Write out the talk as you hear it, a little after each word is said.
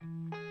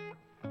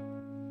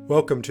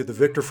Welcome to the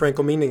Viktor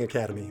Frankl Meaning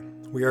Academy.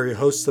 We are your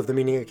hosts of the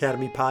Meaning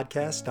Academy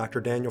podcast, Dr.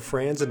 Daniel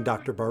Franz and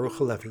Dr. Baruch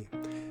Halevi.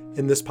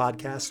 In this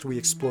podcast, we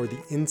explore the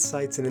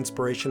insights and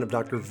inspiration of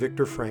Dr.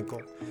 Viktor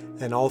Frankl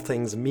and all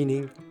things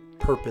meaning,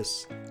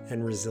 purpose,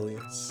 and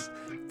resilience.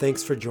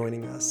 Thanks for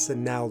joining us,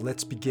 and now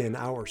let's begin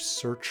our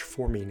search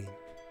for meaning.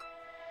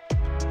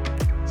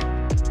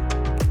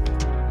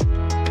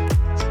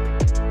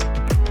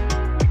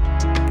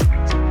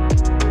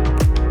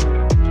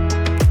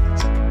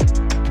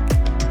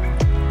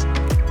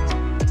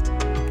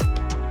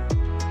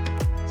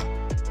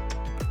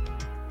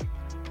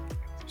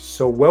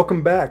 So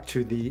welcome back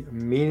to the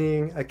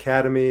Meaning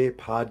Academy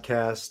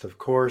podcast. Of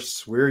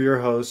course, we're your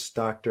hosts,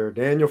 Dr.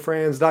 Daniel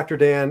Franz, Dr.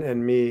 Dan,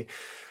 and me,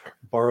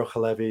 Baruch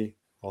Halevi,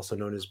 also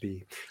known as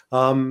B.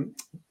 Welcome,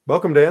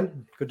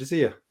 Dan. Good to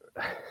see you.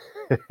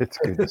 It's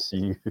good to see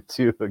you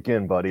too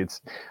again, buddy. It's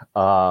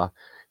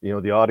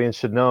the audience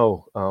should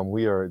know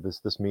we are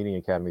this Meaning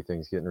Academy thing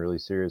is getting really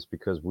serious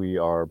because we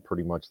are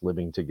pretty much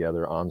living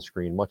together on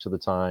screen much of the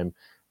time,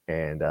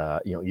 and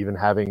even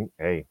having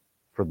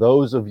for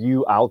those of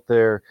you out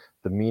there,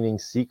 the meaning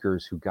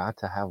seekers who got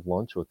to have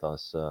lunch with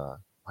us.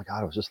 My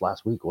God, it was just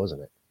last week,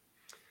 wasn't it?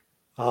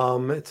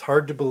 It's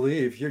hard to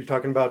believe. You're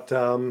talking about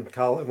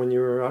when you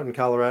were out in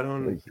Colorado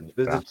and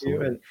visit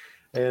you,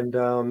 and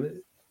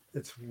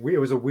it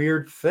was a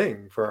weird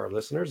thing for our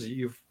listeners.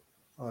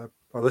 Our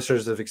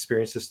listeners have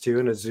experienced this too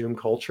in a Zoom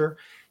culture.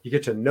 You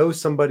get to know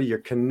somebody, you're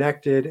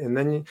connected, and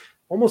then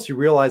you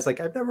realize, like,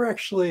 I've never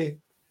actually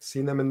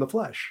seen them in the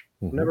flesh.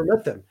 I've never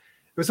met them.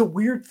 It was a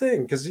weird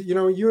thing because,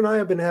 you and I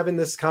have been having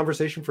this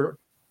conversation for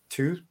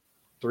 2-3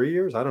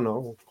 years. I don't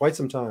know, quite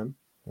some time.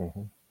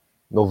 Mm-hmm.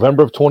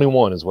 November of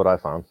 21 is what I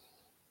found.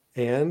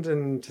 And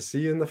to see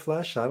you in the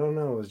flesh, I don't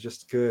know, it was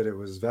just good. It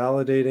was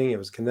validating. It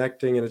was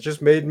connecting. And it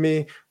just made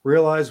me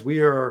realize we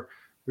are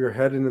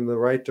heading in the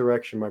right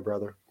direction, my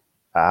brother.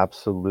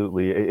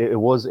 Absolutely. It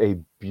was a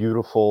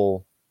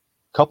beautiful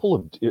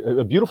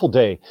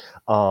day.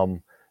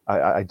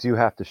 I do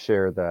have to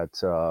share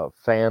that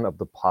fan of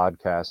the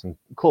podcast and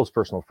close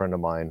personal friend of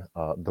mine,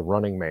 the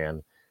Running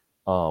Man,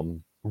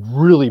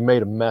 really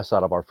made a mess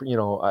out of our,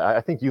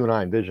 I think you and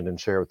I envisioned and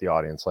share with the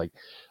audience, like,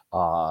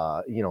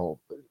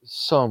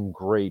 some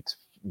great,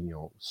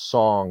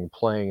 song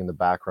playing in the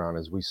background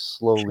as we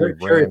slowly ran.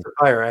 Chariots of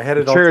Fire. I had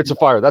it all. Chariots of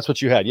Fire. That's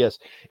what you had. Yes.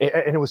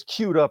 And it was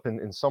queued up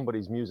in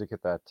somebody's music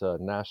at that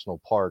national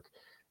park.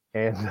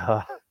 And,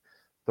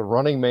 the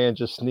Running Man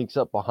just sneaks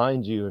up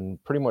behind you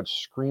and pretty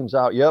much screams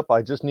out, "Yep,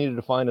 I just needed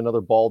to find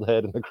another bald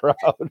head in the crowd."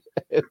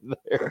 And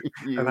there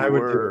you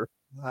were.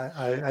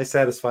 I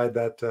satisfied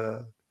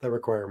that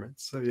requirement.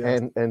 So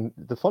yeah. And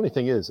the funny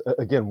thing is,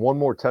 again, one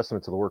more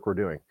testament to the work we're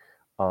doing.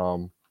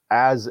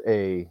 As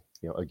a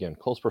again,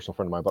 close personal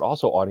friend of mine, but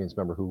also audience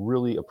member who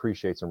really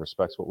appreciates and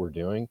respects what we're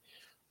doing.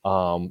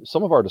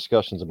 Some of our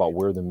discussions about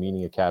where the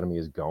Meaning Academy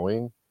is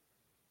going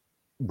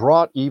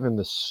brought even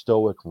the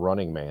stoic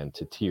Running Man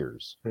to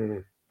tears.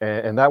 Mm.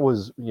 And that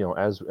was,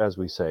 as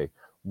we say,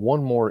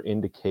 one more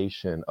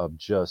indication of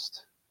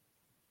just,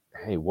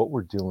 hey, what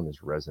we're doing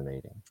is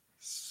resonating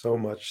so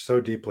much,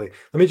 so deeply.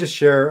 Let me just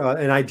share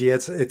an idea.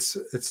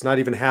 It's not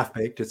even half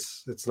baked.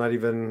 It's not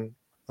even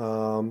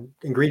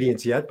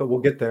ingredients yet, but we'll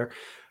get there.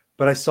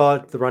 But I saw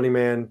the Running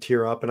Man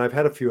tear up, and I've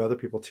had a few other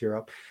people tear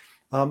up.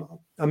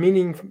 A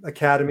Meaning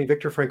Academy,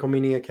 Viktor Frankl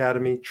Meaning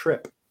Academy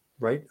trip,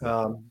 right?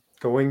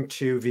 Going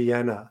to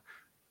Vienna,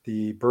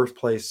 the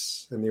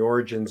birthplace and the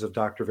origins of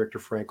Dr. Viktor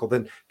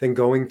Frankl, then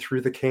going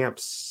through the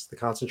camps, the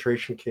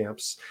concentration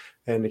camps,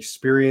 and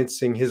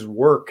experiencing his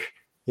work,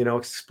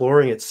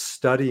 exploring it,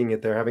 studying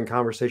it there, having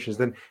conversations,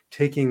 then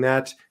taking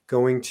that,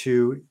 going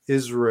to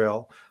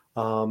Israel,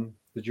 the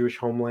Jewish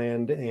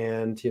homeland,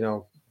 and,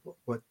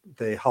 what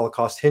the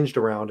Holocaust hinged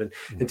around,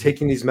 and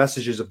taking these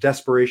messages of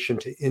desperation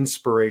to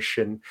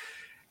inspiration.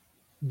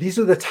 These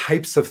are the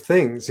types of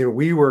things,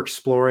 we were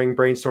exploring,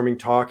 brainstorming,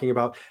 talking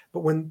about.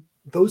 But when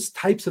those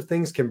types of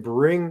things can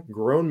bring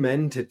grown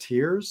men to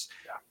tears,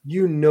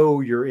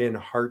 you're in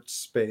heart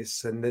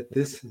space, and that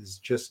this is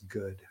just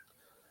good.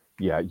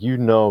 Yeah,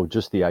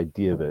 just the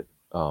idea of it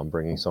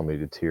bringing somebody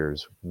to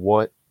tears.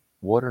 What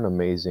an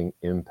amazing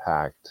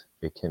impact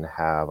it can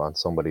have on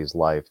somebody's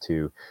life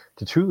to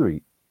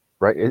truly,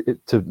 right?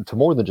 To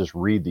more than just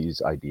read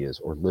these ideas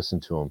or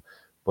listen to them,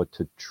 but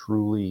to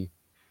truly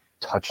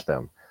touch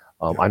them.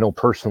 I know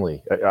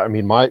personally,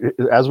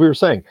 as we were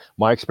saying,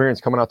 my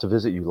experience coming out to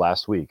visit you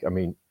last week,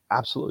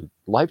 absolutely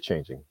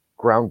life-changing,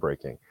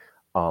 groundbreaking.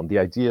 The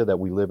idea that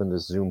we live in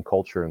this Zoom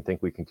culture and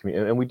think we can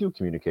communicate, and we do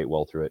communicate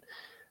well through it,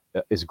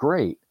 is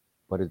great,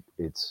 but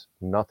it's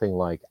nothing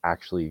like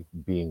actually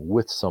being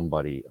with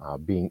somebody,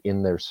 being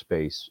in their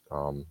space,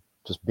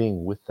 just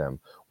being with them,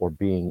 or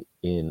being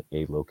in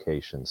a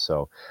location.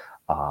 So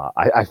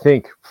I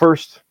think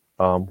first,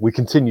 we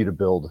continue to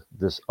build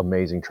this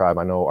amazing tribe.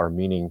 I know our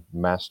Meaning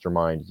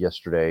Mastermind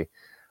yesterday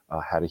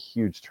had a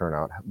huge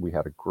turnout. We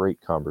had a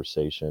great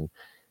conversation,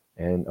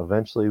 and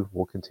eventually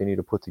we'll continue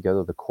to put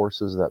together the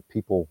courses that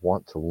people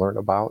want to learn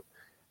about.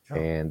 Yeah.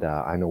 And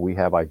I know we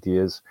have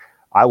ideas.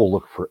 I will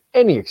look for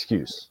any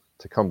excuse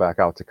to come back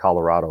out to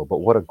Colorado. But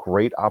what a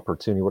great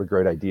opportunity, what a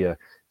great idea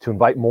to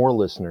invite more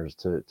listeners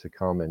to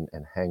come and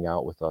hang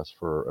out with us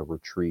for a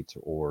retreat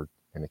or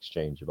an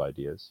exchange of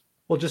ideas.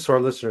 Well, just so our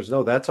listeners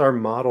know, that's our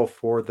model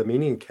for the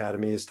Meaning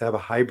Academy, is to have a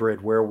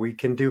hybrid where we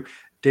can do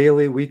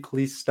daily,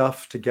 weekly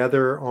stuff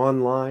together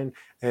online,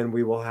 and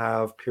we will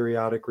have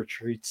periodic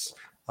retreats,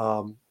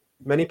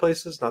 many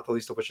places, not the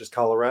least of which is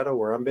Colorado,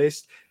 where I'm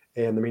based,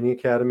 and the Meaning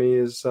Academy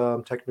is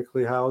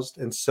technically housed.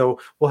 And so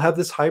we'll have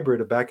this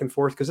hybrid of back and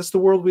forth because it's the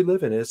world we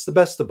live in. It's the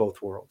best of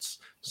both worlds.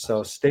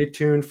 So stay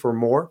tuned for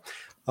more.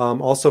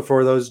 Also,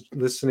 for those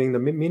listening, the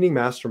Meaning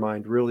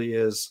Mastermind really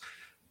is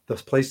the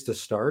place to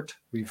start.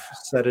 We've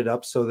set it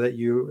up so that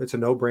it's a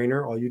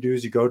no-brainer. All you do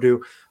is you go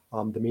to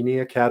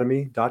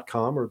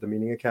themeaningacademy.com or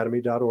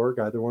themeaningacademy.org.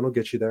 Either one will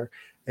get you there.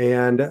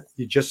 And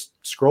you just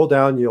scroll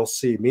down, you'll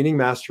see Meaning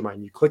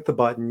Mastermind. You click the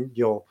button,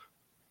 you'll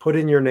put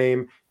in your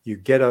name, you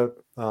get a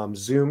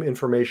Zoom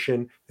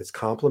information. It's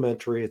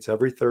complimentary. It's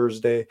every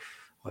Thursday,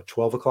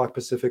 12 o'clock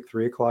Pacific,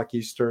 3 o'clock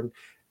Eastern.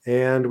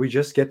 And we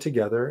just get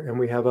together and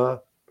we have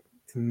a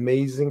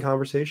amazing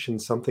conversation,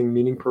 something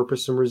meaning,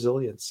 purpose, and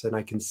resilience. And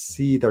I can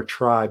see their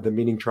tribe, the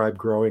Meaning Tribe,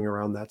 growing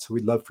around that. So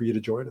we'd love for you to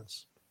join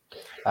us.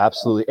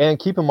 Absolutely. And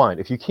keep in mind,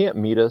 if you can't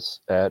meet us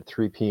at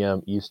 3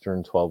 p.m.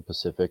 Eastern, 12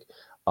 Pacific,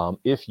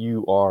 if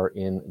you are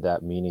in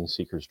that Meaning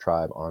Seekers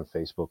tribe on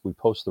Facebook, we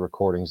post the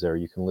recordings there.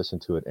 You can listen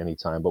to it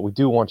anytime. But we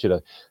do want you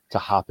to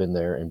hop in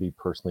there and be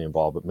personally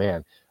involved. But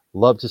man,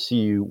 love to see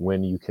you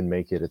when you can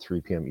make it at 3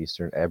 p.m.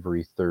 Eastern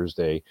every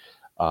Thursday.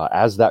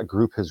 As that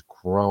group has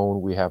grown,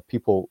 we have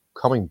people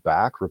coming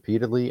back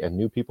repeatedly and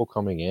new people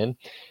coming in.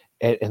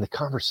 And the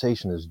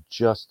conversation is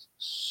just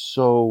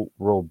so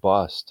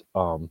robust.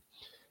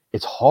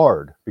 It's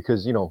hard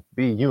because, you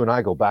and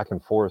I go back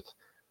and forth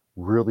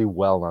really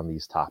well on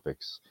these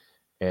topics.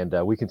 And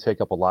we can take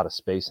up a lot of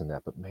space in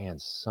that. But man,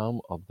 some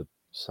of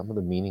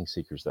the meaning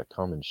seekers that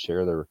come and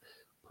share their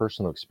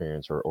personal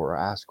experience or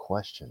ask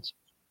questions,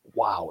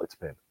 wow, it's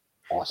been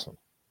awesome.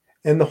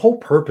 And the whole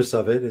purpose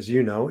of it, as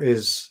you know,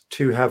 is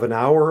to have an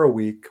hour a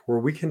week where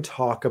we can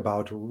talk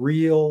about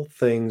real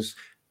things,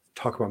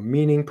 talk about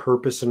meaning,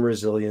 purpose, and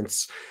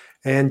resilience,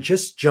 and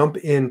just jump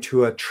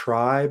into a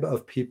tribe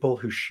of people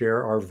who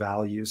share our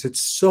values.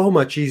 It's so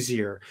much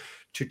easier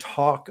to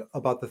talk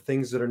about the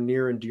things that are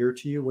near and dear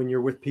to you when you're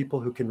with people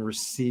who can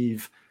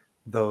receive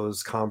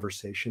those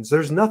conversations.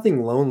 There's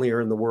nothing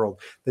lonelier in the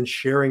world than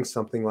sharing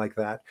something like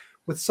that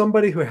with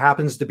somebody who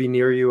happens to be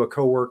near you, a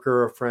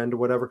coworker, a friend, or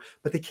whatever,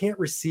 but they can't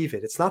receive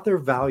it. It's not their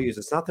values.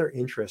 It's not their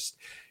interest.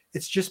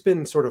 It's just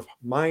been sort of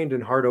mind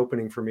and heart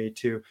opening for me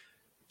to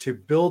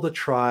build a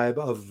tribe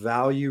of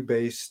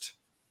value-based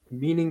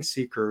meaning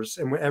seekers.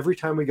 And every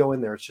time we go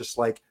in there, it's just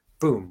like,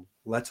 boom,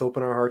 let's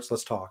open our hearts.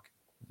 Let's talk.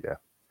 Yeah.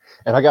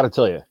 And I got to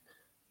tell you,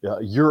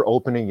 your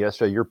opening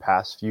yesterday, your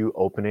past few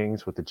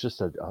openings with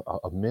just a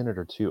minute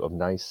or two of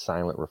nice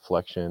silent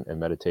reflection and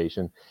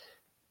meditation.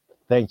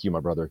 Thank you, my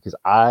brother, because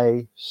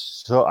I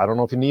don't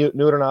know if you knew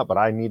it or not, but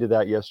I needed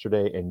that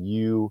yesterday, and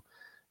you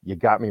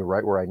got me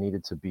right where I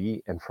needed to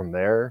be. And from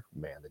there,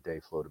 man, the day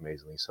flowed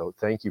amazingly. So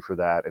thank you for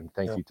that, and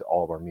thank you to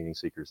all of our meaning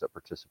seekers that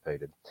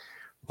participated.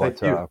 But,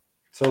 thank you.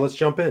 So let's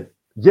jump in.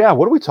 Yeah,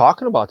 what are we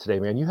talking about today,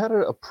 man? You had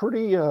a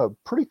pretty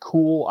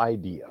cool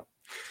idea.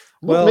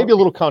 Well, maybe a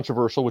little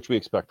controversial, which we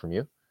expect from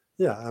you.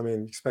 Yeah, I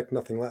mean, expect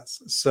nothing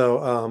less.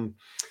 So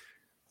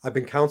I've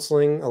been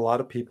counseling a lot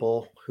of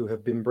people who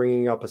have been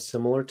bringing up a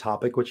similar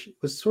topic, which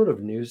was sort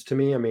of news to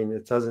me. I mean,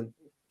 it doesn't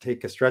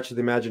take a stretch of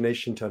the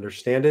imagination to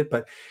understand it,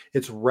 but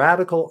it's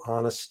radical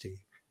honesty.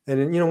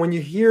 And, when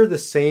you hear the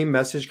same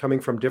message coming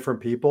from different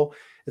people,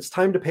 it's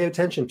time to pay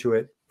attention to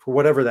it for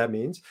whatever that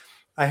means.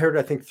 I heard,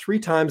 I think 3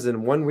 times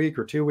in 1 week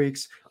or 2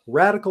 weeks,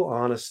 radical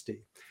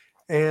honesty.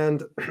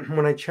 And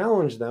when I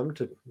challenged them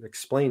to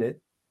explain it,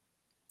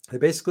 they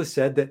basically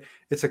said that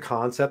it's a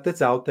concept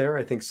that's out there.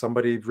 I think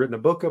somebody's written a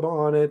book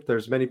on it.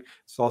 There's many.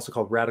 It's also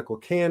called radical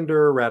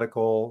candor,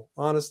 radical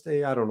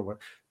honesty. I don't know what.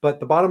 But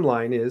the bottom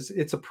line is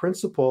it's a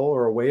principle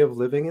or a way of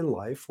living in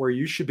life where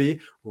you should be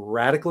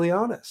radically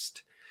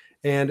honest.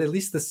 And at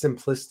least the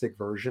simplistic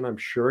version, I'm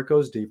sure it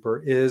goes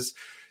deeper, is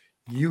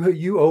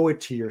you owe it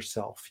to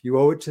yourself. You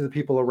owe it to the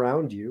people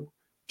around you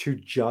to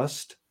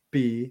just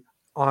be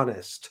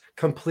honest,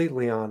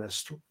 completely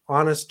honest,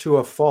 honest to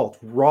a fault,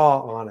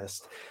 raw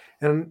honest.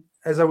 And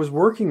as I was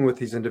working with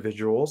these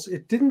individuals,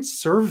 it didn't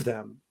serve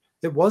them.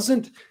 It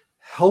wasn't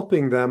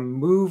helping them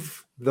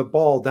move the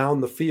ball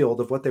down the field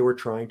of what they were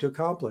trying to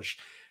accomplish.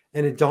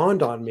 And it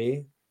dawned on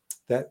me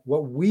that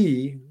what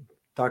we,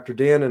 Dr.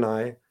 Dan and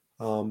I,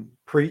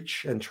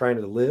 preach and trying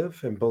to live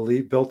and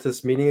believe, built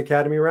this Meaning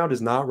Academy around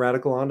is not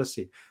radical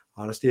honesty.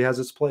 Honesty has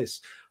its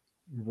place.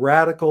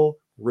 Radical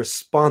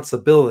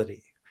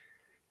responsibility.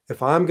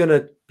 If I'm going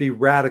to be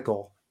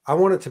radical, I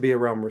want it to be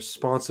around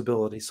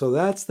responsibility. So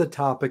that's the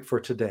topic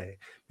for today.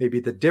 Maybe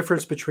the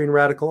difference between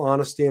radical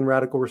honesty and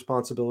radical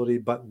responsibility,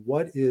 but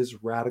what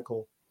is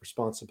radical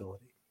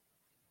responsibility?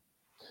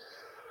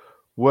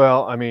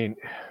 Well, I mean,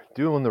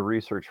 doing the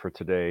research for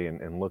today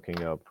and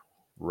looking up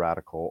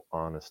radical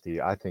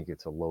honesty, I think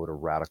it's a load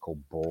of radical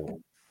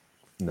bull.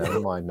 Never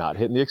mind, not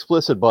hitting the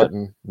explicit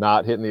button,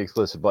 not hitting the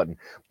explicit button.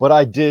 But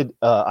I did,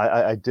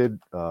 I did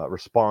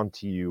respond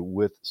to you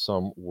with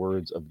some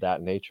words of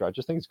that nature. I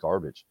just think it's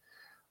garbage.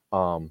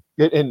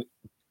 And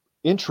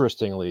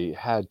interestingly,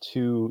 had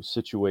two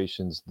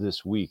situations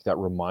this week that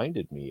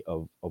reminded me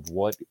of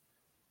what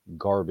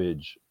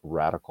garbage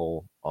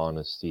radical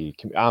honesty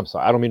can. I'm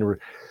sorry, I don't mean to.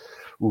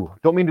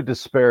 Don't mean to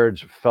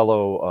disparage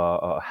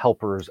fellow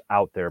helpers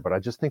out there, but I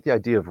just think the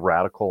idea of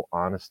radical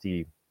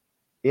honesty,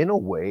 in a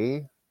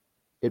way,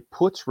 it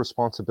puts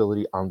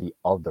responsibility on the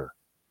other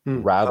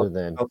rather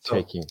than How so?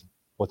 taking.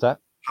 What's that?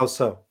 How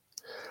so?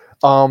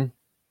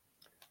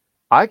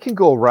 I can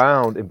go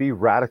around and be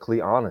radically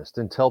honest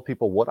and tell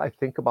people what I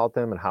think about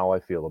them and how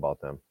I feel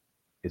about them.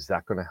 Is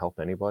that going to help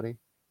anybody?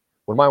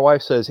 When my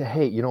wife says,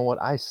 "Hey, you know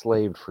what? I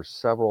slaved for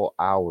several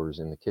hours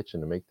in the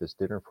kitchen to make this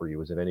dinner for you.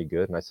 Was it any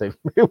good?" And I say,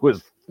 "It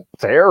was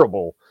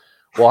terrible."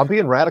 Well, I'm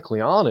being radically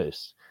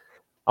honest.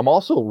 I'm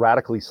also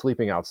radically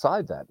sleeping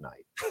outside that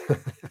night.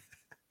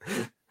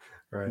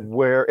 Right.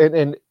 Where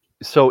and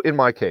so in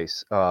my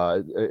case,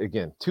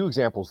 again, two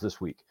examples this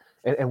week,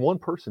 and one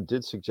person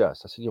did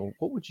suggest. I said,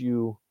 what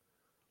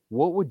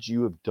would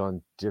you have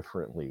done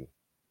differently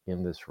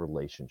in this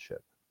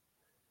relationship?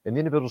 And the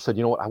individual said,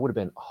 you know what, I would have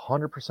been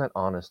 100%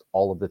 honest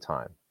all of the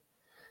time.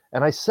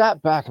 And I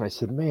sat back and I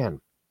said, man,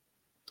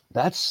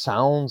 that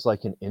sounds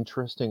like an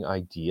interesting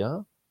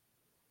idea,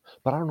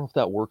 but I don't know if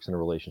that works in a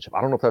relationship. I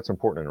don't know if that's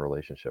important in a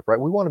relationship, right?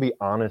 We want to be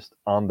honest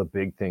on the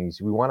big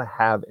things. We want to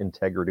have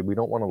integrity. We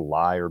don't want to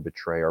lie or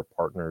betray our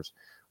partners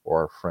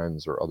or our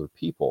friends or other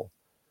people.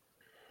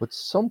 But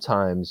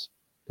sometimes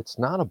it's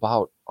not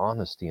about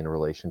honesty in a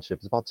relationship.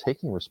 It's about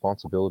taking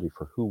responsibility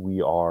for who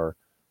we are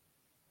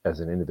as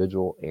an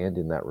individual and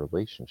in that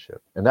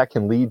relationship. And that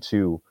can lead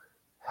to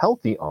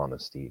healthy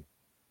honesty.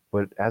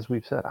 But as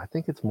we've said, I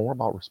think it's more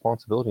about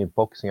responsibility and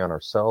focusing on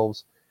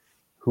ourselves,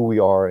 who we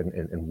are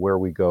and where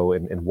we go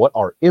and what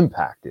our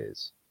impact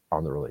is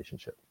on the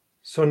relationship.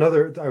 So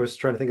I was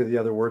trying to think of the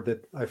other word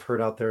that I've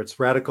heard out there. It's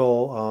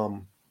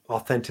radical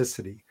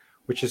authenticity,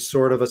 which is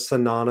sort of a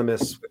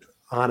synonymous with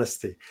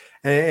honesty.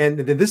 And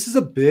this is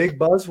a big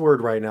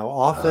buzzword right now,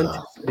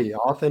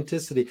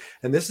 authenticity.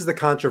 And this is the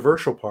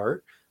controversial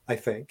part, I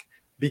think,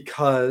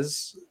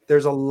 because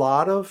there's a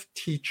lot of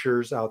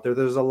teachers out there.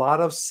 There's a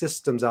lot of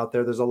systems out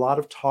there. There's a lot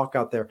of talk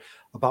out there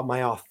about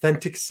my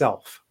authentic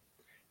self.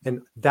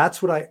 And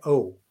that's what I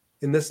owe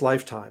in this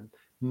lifetime,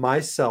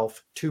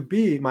 myself, to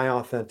be my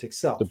authentic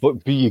self.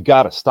 But you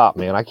got to stop,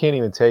 man. I can't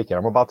even take it.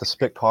 I'm about to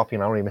spit coffee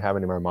and I don't even have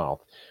it in my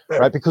mouth,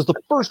 right? Because the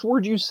first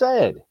word you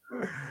said,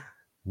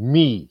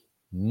 me,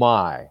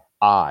 my,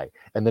 I.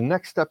 And the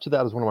next step to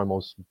that is one of my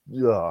most,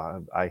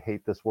 I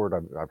hate this word.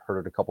 I've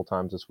heard it a couple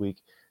times this week.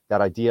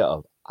 That idea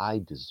of I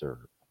deserve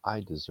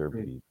to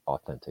be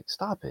authentic.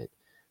 Stop it.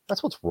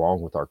 That's what's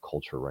wrong with our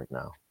culture right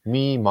now.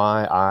 Me,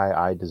 my,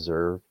 I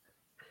deserve.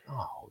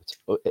 No,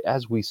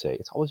 as we say,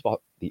 it's always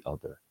about the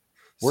other.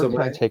 Where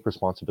can I take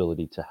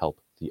responsibility to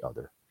help the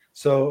other?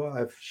 So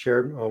I've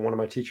shared one of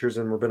my teachers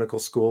in rabbinical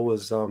school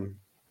was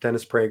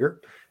Dennis Prager,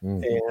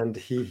 and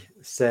he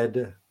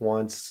said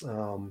once,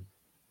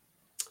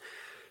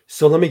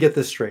 so let me get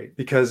this straight,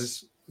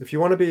 because if you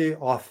want to be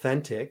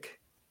authentic,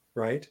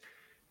 right,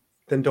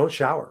 then don't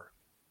shower.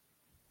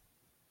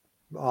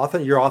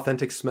 Your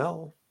authentic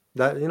smell.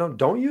 That,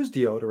 don't use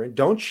deodorant,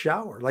 don't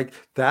shower. Like,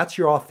 that's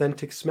your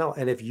authentic smell.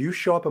 And if you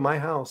show up at my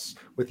house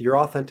with your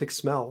authentic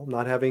smell,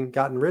 not having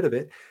gotten rid of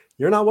it,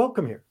 you're not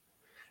welcome here.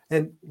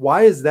 And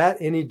why is that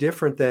any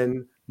different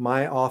than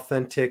my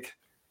authentic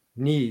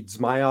needs,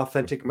 my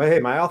authentic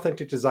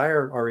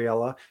desire,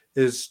 Ariella,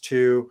 is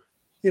to,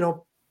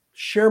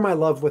 share my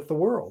love with the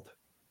world.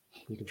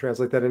 You can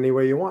translate that any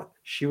way you want.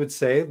 She would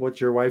say what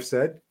your wife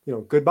said,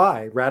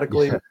 goodbye,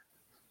 radically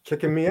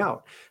kicking me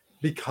out,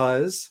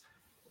 because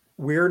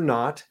we're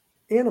not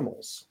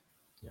animals,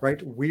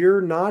 right?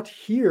 We're not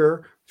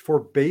here for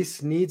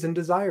base needs and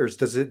desires.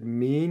 Does it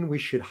mean we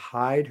should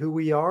hide who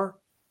we are?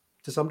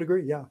 To some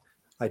degree, yeah.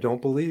 I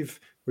don't believe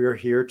we are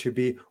here to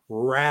be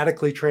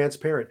radically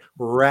transparent,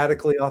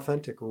 radically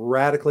authentic,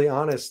 radically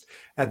honest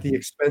at the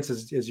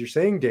expenses, as you're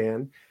saying,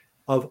 Dan,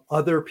 of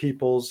other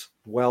people's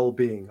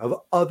well-being,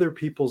 of other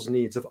people's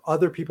needs, of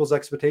other people's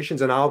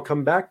expectations. And I'll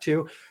come back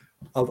to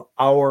of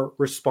our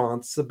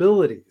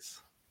responsibilities.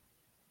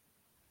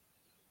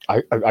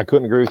 I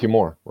couldn't agree with you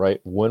more,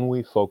 right? When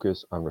we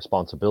focus on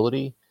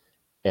responsibility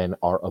and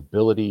our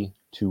ability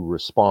to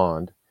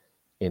respond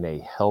in a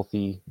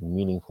healthy,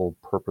 meaningful,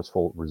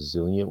 purposeful,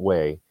 resilient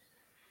way,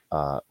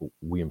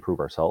 we improve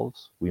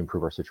ourselves, we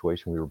improve our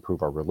situation, we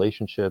improve our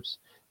relationships,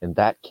 and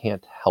that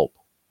can't help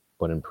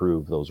but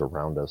improve those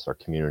around us, our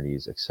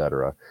communities,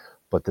 etc.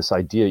 But this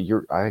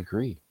idea, I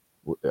agree.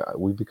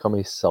 We've become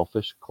a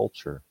selfish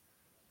culture.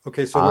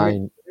 Okay, so let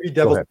me be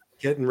devil's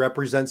advocate and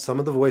represent some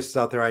of the voices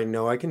out there I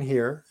know I can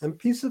hear, and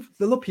the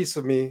little piece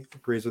of me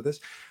agrees with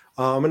this.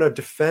 I'm going to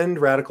defend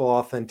radical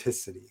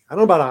authenticity. I don't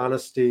know about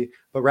honesty,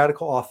 but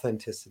radical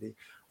authenticity.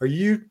 Are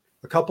you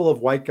a couple of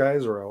white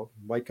guys, or a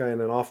white guy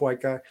and an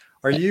off-white guy?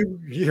 Are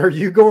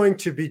you going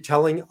to be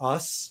telling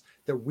us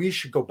that we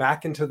should go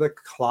back into the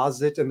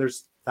closet, and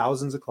there's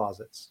thousands of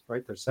closets,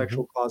 right? There's Mhm.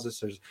 sexual closets,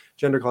 there's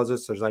gender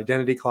closets, there's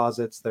identity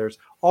closets, there's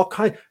all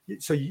kind.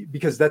 So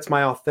because that's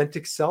my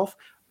authentic self.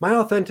 My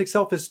authentic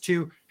self is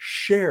to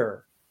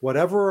share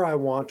whatever I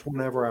want,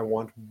 whenever I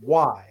want.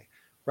 Why?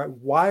 Right?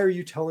 Why are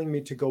you telling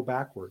me to go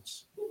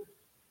backwards?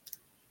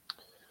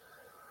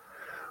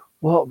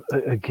 Well,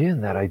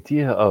 again, that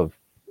idea of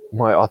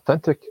my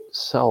authentic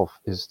self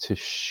is to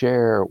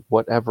share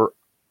whatever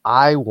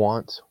I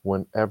want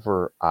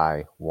whenever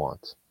I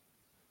want.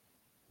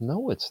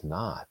 No, it's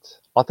not.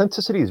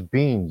 Authenticity is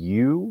being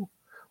you.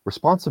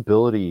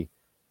 Responsibility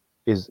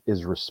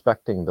is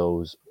respecting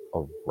those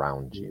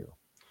around you,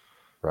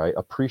 right?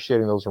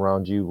 Appreciating those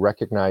around you,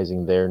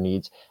 recognizing their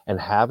needs, and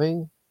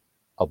having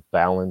a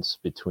balance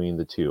between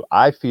the two.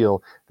 I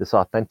feel this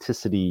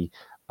authenticity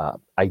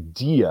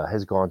idea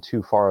has gone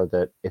too far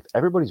that if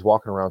everybody's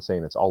walking around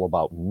saying it's all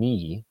about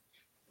me,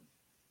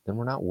 then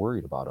we're not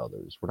worried about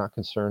others. We're not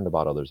concerned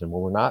about others. And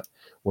when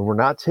we're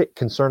not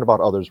concerned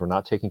about others, we're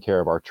not taking care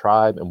of our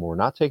tribe. And when we're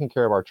not taking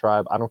care of our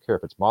tribe, I don't care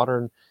if it's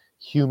modern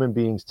human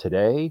beings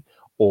today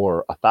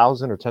or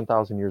 1,000 or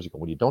 10,000 years ago.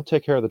 When you don't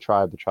take care of the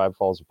tribe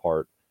falls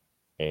apart,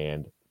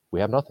 and we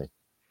have nothing.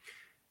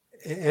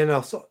 And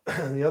also,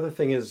 the other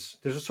thing is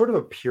there's a sort of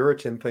a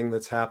Puritan thing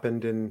that's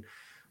happened in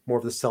more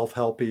of the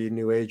self-helpy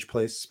new age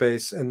place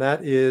space. And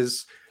that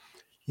is,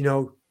 you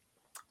know,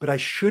 but I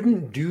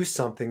shouldn't do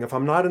something if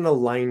I'm not in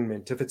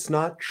alignment, if it's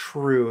not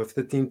true, if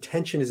the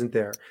intention isn't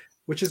there,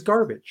 which is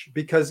garbage.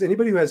 Because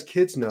anybody who has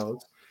kids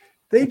knows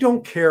they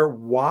don't care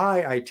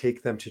why I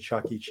take them to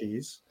Chuck E.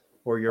 Cheese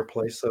or your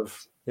place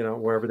of,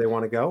 wherever they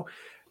want to go.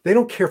 They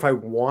don't care if I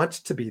want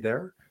to be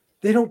there.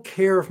 They don't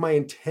care if my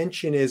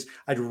intention is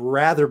I'd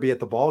rather be at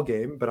the ball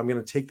game, but I'm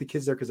going to take the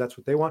kids there because that's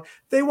what they want.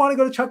 They want to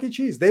go to Chuck E.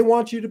 Cheese. They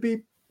want you to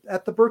be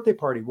at the birthday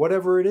party,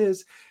 whatever it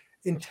is.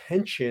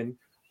 Intention,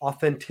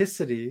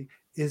 authenticity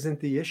isn't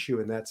the issue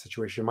in that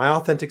situation. My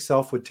authentic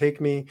self would take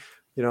me,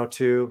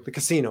 to the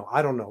casino.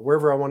 I don't know,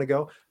 wherever I want to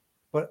go,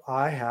 but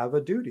I have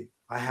a duty.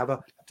 I have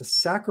to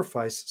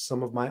sacrifice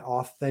some of my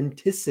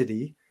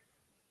authenticity.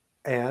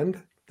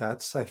 And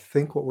that's, I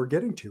think, what we're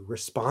getting to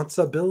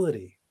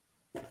responsibility.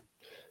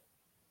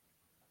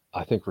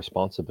 I think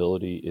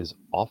responsibility is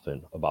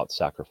often about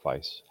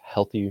sacrifice.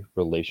 Healthy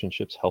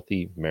relationships,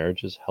 healthy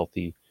marriages,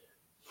 healthy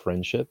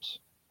friendships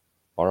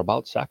are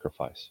about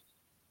sacrifice.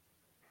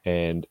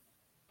 And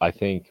I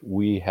think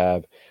we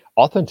have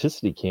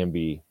authenticity can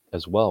be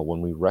as well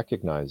when we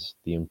recognize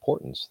the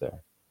importance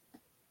there.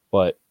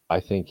 But I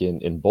think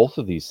in both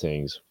of these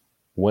things,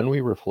 when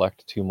we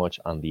reflect too much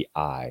on the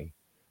I,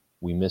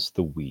 we miss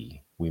the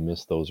we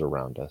miss those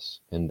around us.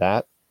 And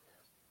that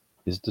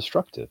is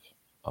destructive.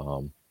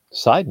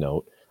 Side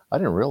note, I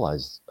didn't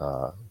realize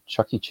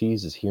Chuck E.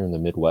 Cheese is here in the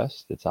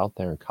Midwest. It's out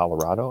there in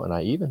Colorado. And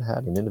I even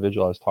had an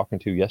individual I was talking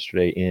to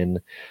yesterday in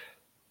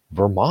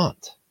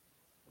Vermont.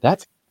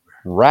 That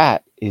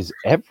rat is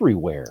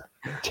everywhere,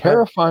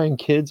 terrifying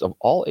kids of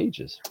all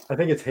ages. I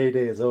think its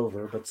heyday is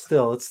over, but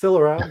still, it's still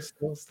around,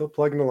 still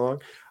plugging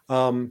along.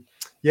 Um,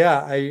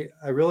 yeah,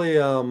 I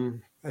really,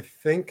 I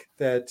think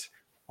that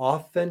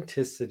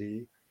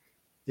authenticity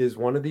is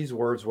one of these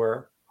words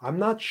where I'm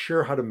not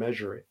sure how to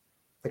measure it.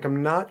 Like,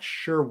 I'm not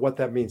sure what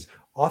that means.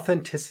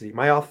 Authenticity,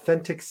 my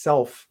authentic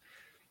self.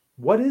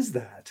 What is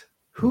that?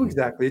 Who Mhm.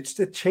 exactly?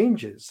 It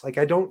changes. Like,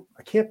 I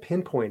can't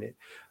pinpoint it.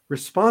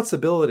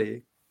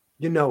 Responsibility,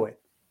 you know it.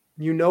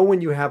 You know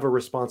when you have a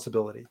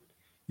responsibility.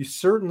 You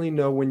certainly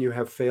know when you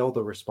have failed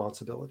a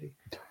responsibility.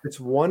 It's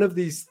one of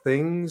these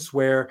things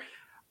where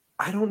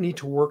I don't need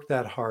to work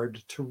that hard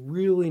to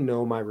really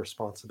know my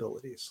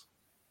responsibilities.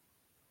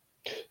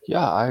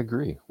 Yeah, I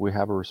agree. We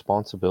have a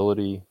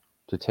responsibility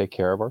to take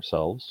care of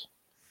ourselves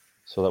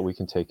so that we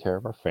can take care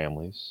of our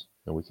families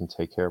and we can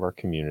take care of our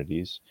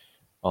communities.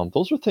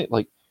 Those are things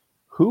like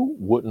who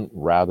wouldn't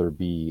rather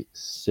be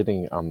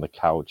sitting on the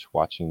couch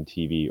watching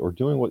TV or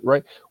doing what,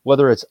 right?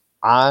 Whether it's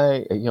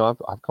I've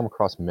come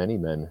across many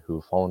men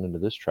who've fallen into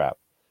this trap.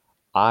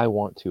 I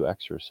want to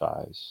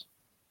exercise.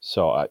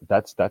 So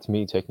that's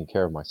me taking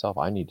care of myself.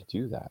 I need to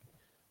do that.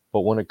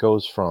 But when it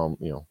goes from,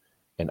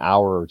 an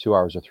hour or 2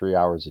 hours or 3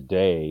 hours a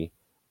day,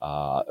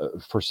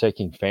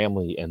 forsaking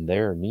family and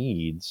their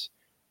needs,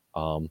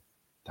 um,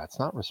 that's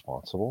not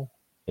responsible.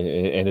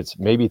 And it's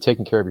maybe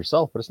taking care of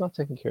yourself, but it's not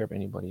taking care of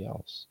anybody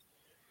else,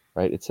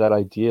 right? It's that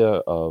idea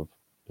of,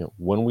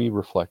 when we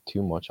reflect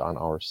too much on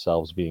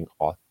ourselves being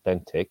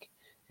authentic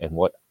and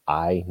what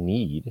I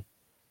need,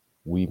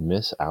 we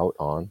miss out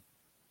on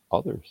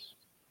others.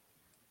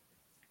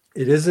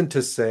 It isn't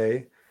to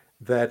say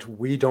that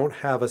we don't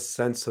have a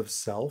sense of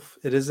self.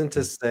 It isn't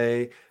to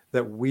say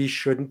that we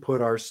shouldn't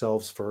put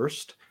ourselves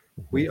first.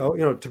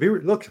 Mm-hmm. We,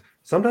 look,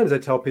 sometimes I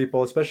tell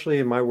people, especially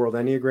in my world,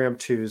 Enneagram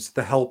twos,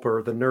 the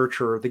helper, the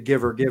nurturer, the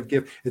giver,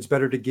 give. It's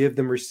better to give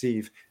than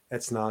receive.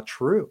 That's not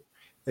true.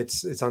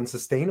 It's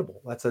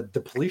unsustainable. That's a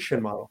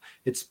depletion model.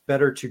 It's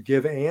better to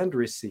give and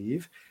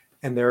receive.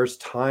 And there's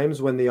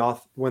times when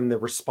the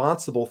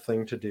responsible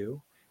thing to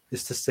do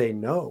is to say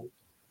no,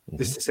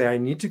 Mm-hmm. is to say I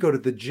need to go to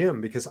the gym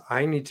because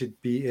I need to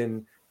be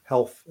in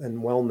health and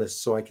wellness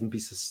so I can be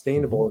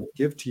sustainable and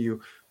give to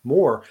you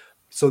more.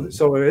 So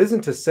it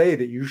isn't to say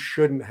that you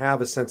shouldn't have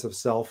a sense of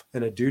self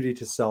and a duty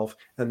to self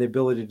and the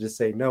ability to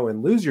say no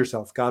and lose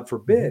yourself, God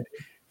forbid.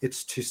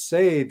 It's to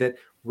say that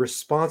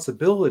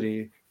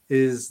responsibility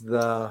is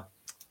the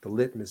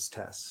litmus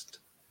test.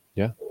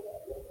 Yeah.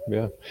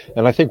 Yeah.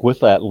 And I think with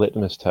that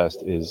litmus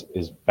test is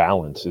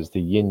balance, is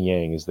the yin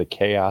yang, is the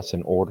chaos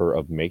and order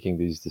of making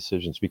these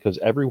decisions. Because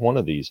every one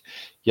of these,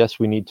 yes,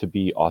 we need to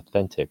be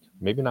authentic,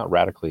 maybe not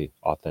radically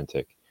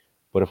authentic,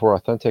 but if we're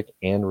authentic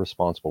and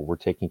responsible, we're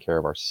taking care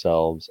of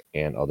ourselves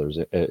and others.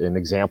 An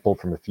example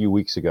from a few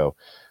weeks ago,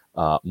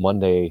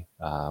 Monday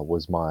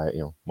was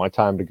my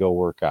time to go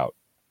work out.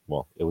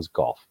 Well, it was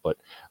golf, but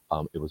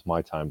it was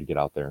my time to get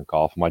out there and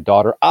golf. My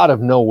daughter, out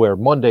of nowhere,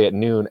 Monday at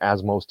noon,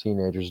 as most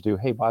teenagers do,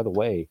 hey, by the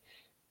way,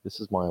 this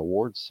is my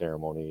awards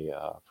ceremony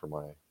for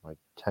my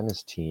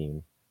tennis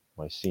team,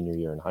 my senior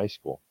year in high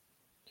school.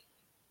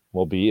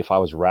 Well, if I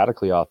was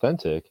radically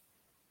authentic,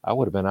 I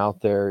would have been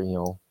out there,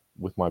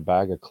 with my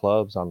bag of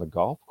clubs on the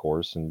golf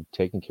course and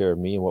taking care of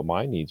me and what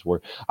my needs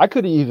were. I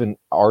could have even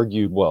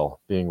argued, well,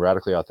 being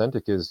radically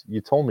authentic is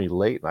you told me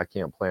late and I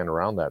can't plan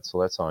around that,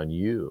 so that's on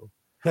you.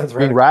 That's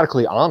Being right.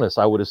 radically honest,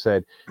 I would have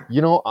said,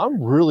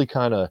 I'm really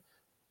kind of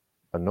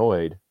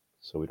annoyed,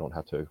 so we don't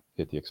have to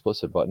hit the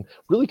explicit button,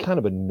 really kind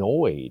of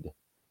annoyed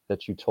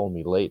that you told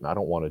me late and I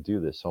don't want to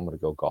do this, so I'm going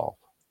to go golf.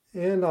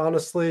 And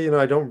honestly,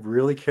 I don't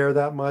really care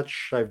that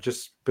much. I've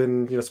just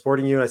been,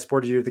 supporting you, and I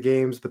supported you at the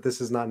games, but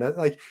this is not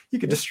like you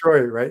could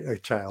destroy, right, a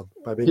child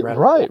by being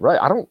radical.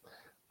 Right. I don't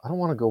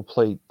want to go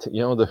play.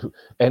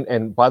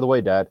 And by the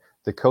way, Dad,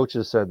 the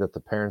coaches said that the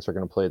parents are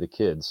going to play the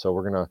kids, so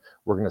we're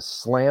gonna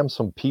slam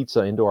some pizza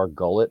into our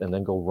gullet and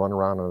then go run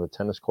around on the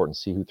tennis court and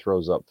see who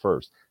throws up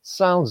first.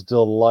 Sounds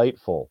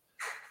delightful.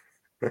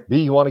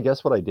 B, you want to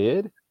guess what I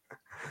did?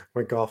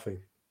 Went golfing.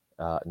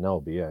 No,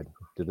 B, I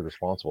did the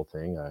responsible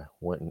thing. I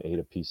went and ate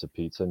a piece of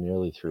pizza,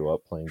 nearly threw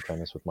up playing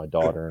tennis with my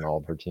daughter and all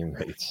of her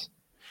teammates.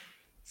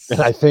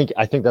 And I think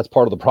that's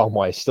part of the problem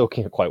why I still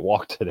can't quite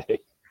walk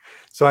today.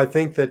 So I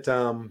think that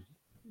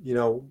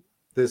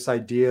this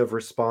idea of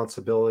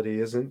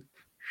responsibility isn't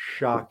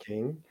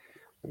shocking.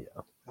 Yeah.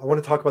 I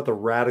want to talk about the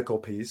radical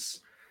piece,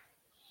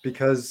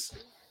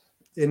 because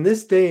in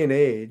this day and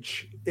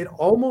age, it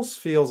almost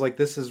feels like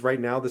this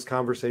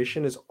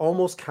conversation is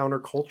almost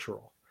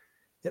countercultural.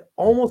 It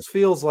almost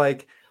feels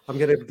like I'm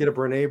going to get a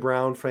Brene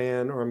Brown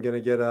fan, or I'm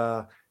going to get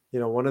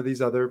one of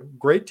these other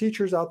great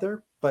teachers out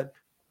there. But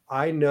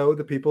I know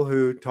the people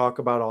who talk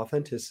about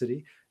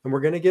authenticity, and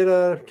we're going to get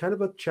a kind of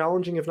a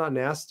challenging, if not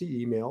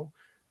nasty, email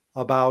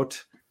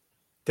about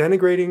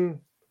denigrating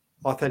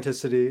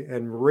authenticity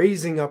and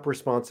raising up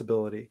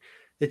responsibility.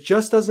 It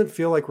just doesn't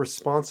feel like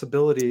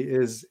responsibility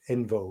is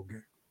in vogue.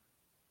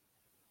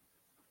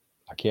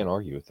 I can't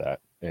argue with that.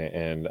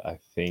 And I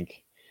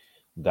think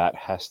that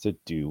has to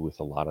do with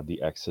a lot of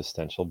the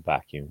existential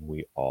vacuum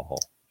we all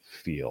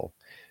feel.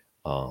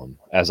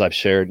 As I've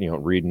shared,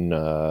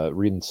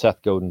 reading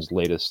Seth Godin's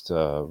latest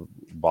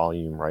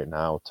volume right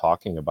now,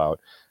 talking about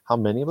how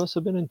many of us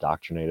have been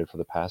indoctrinated for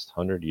the past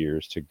 100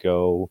 years to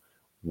go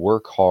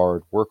work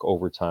hard, work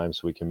overtime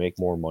so we can make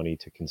more money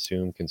to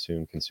consume,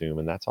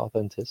 and that's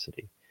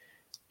authenticity.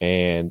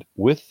 And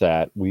with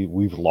that,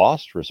 we've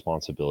lost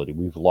responsibility.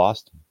 We've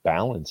lost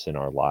balance in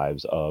our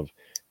lives of,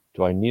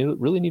 do I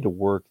really need to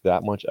work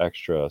that much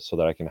extra so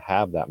that I can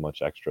have that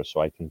much extra so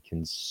I can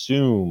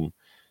consume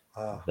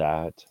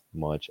that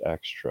much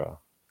extra?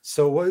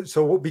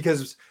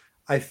 Because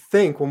I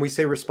think when we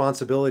say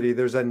responsibility,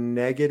 there's a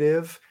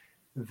negative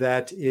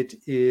that it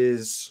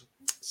is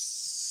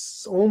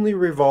only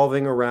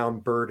revolving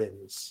around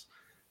burdens,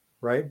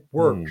 right?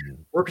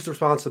 Work is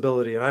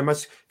responsibility. And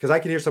because I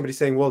can hear somebody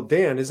saying, well,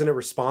 Dan, isn't it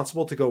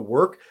responsible to go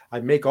work? I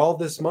make all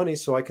this money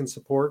so I can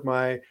support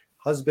my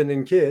husband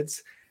and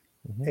kids.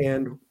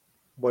 And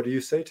what do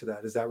you say to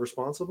that? Is that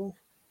responsible?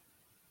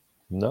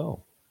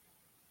 No.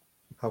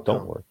 How come?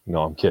 Don't work.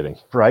 No, I'm kidding.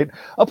 Right?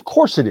 Of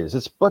course it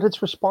is. But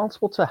it's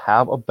responsible to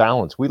have a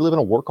balance. We live in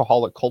a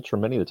workaholic culture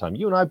many of the time.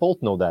 You and I both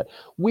know that.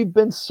 We've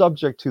been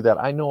subject to that.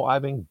 I know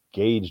I've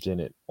engaged in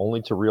it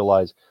only to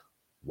realize,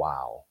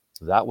 wow,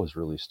 that was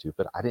really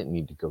stupid. I didn't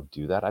need to go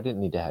do that. I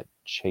didn't need to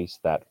chase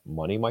that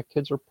money. My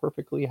kids are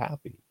perfectly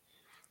happy.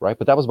 Right?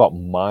 But that was about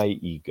my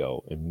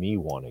ego and me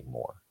wanting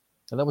more.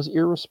 And that was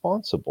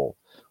irresponsible,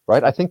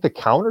 right? I think the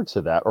counter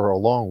to that, or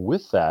along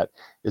with that,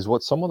 is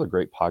what some other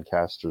great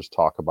podcasters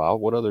talk about,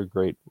 what other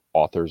great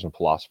authors and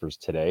philosophers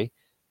today: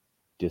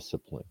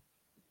 discipline.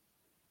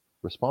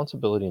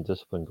 Responsibility and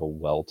discipline go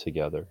well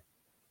together,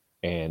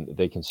 and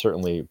they can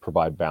certainly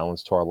provide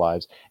balance to our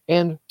lives.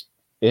 And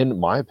in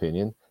my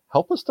opinion,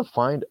 help us to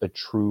find a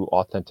true,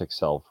 authentic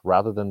self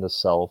rather than the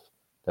self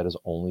that is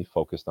only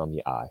focused on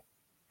the I.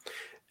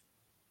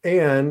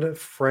 And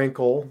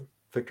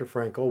Viktor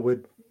Frankl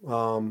would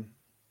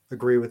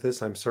agree with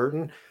this, I'm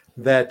certain,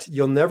 that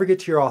you'll never get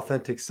to your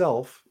authentic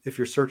self if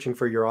you're searching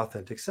for your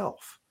authentic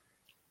self,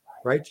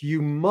 right? You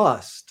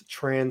must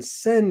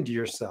transcend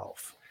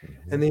yourself.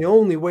 And the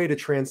only way to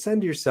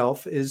transcend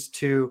yourself is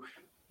to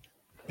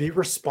be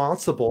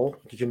responsible.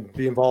 You can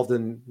be involved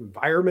in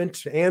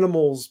environment,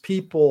 animals,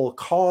 people,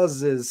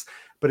 causes,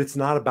 but it's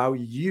not about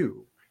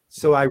you.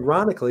 So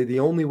ironically, the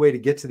only way to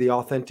get to the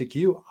authentic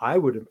you, I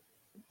would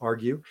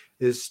argue,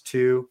 is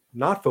to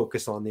not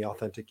focus on the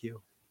authentic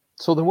you.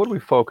 So then what do we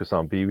focus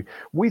on, B?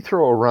 We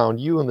throw around,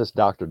 you and this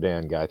Dr.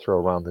 Dan guy throw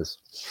around this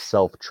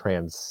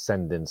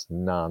self-transcendence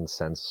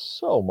nonsense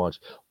so much.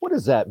 What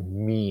does that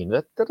mean?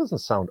 That doesn't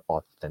sound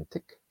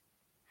authentic.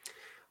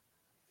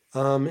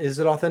 Is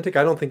it authentic?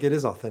 I don't think it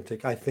is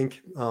authentic. I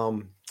think,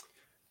 I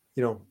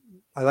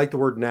like the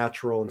word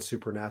natural and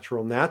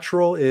supernatural.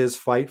 Natural is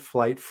fight,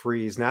 flight,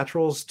 freeze.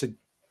 Natural is to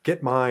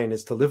get mine,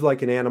 is to live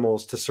like an animal,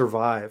 is to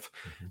survive.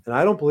 And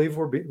I don't believe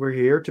we're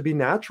here to be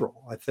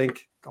natural. I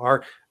think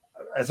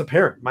as a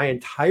parent, my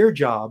entire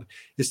job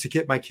is to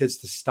get my kids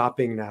to stop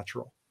being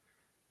natural,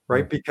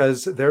 right?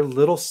 Because they're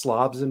little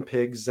slobs and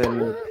pigs,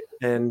 and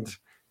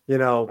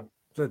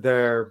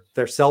they're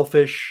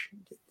selfish,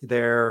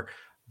 they're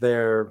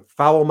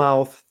foul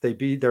mouth,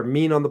 they're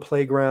mean on the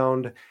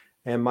playground.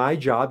 And my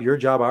job, your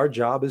job, our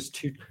job is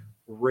to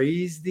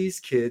raise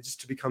these kids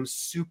to become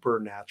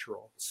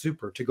supernatural,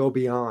 to go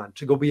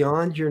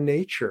beyond your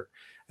nature.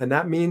 And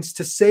that means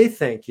to say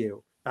thank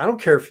you. I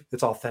don't care if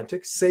it's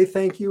authentic, say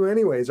thank you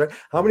anyways, right?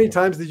 How many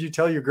times did you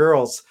tell your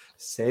girls,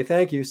 say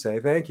thank you, say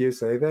thank you,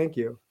 say thank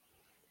you?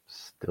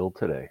 Still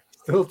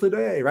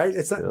today, right?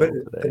 It's not, but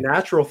the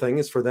natural thing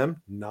is for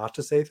them not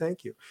to say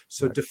thank you.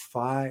 So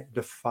defy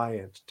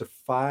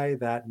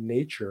that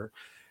nature.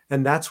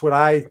 And that's what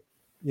at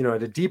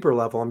a deeper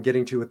level, I'm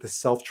getting to with the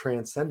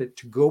self-transcendent,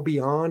 to go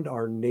beyond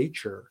our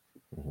nature.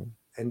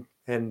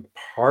 And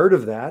part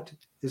of that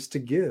is to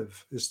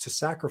give, is to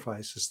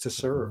sacrifice, is to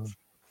serve.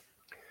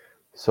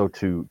 So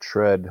to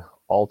tread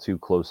all too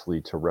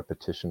closely to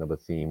repetition of a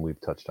theme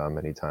we've touched on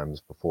many times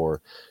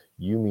before,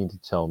 you mean to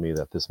tell me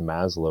that this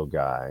Maslow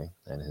guy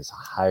and his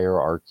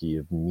hierarchy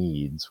of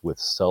needs, with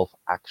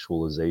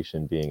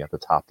self-actualization being at the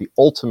top, the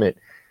ultimate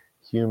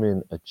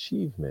human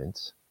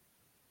achievement,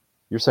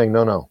 you're saying,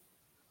 no,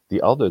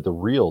 the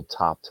real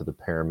top to the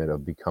pyramid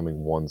of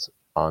becoming one's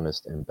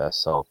honest and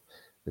best self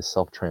is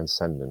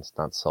self-transcendence,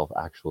 not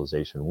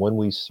self-actualization. When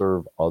we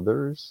serve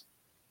others,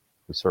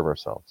 we serve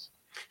ourselves.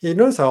 You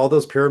notice how all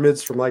those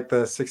pyramids from like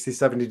the 60s,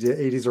 70s to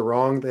 80s are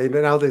wrong?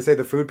 Now they say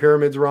the food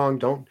pyramid's wrong.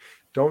 Don't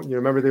you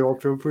remember the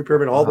old food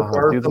pyramid? All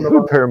the dude, the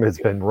food pyramid's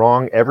been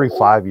wrong every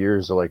 5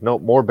 years. They're like,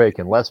 nope, more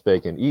bacon, less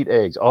bacon, eat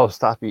eggs. Oh,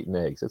 stop eating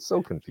eggs. It's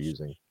so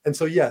confusing. And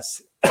so,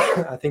 yes,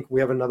 I think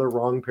we have another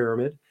wrong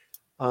pyramid.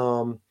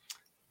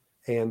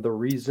 And the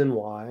reason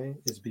why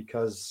is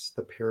because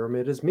the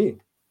pyramid is me.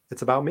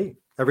 It's about me.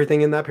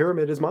 Everything in that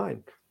pyramid is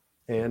mine.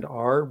 And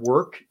our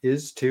work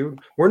is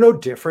we're no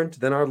different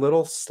than our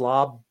little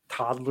slob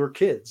toddler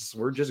kids.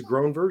 We're just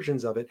grown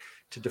versions of it,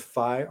 to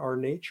defy our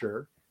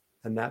nature.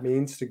 And that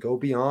means to go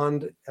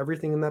beyond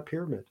everything in that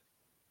pyramid.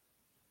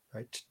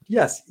 Right?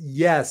 Yes.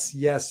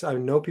 I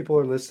know people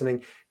are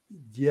listening.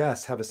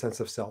 Yes, have a sense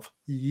of self.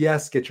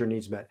 Yes, get your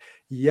needs met.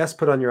 Yes,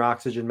 put on your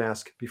oxygen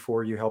mask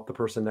before you help the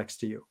person next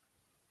to you.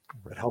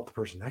 But help the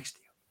person next to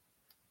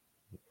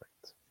you.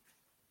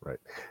 Right.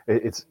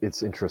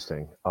 It's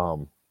interesting.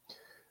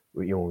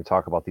 When we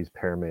talk about these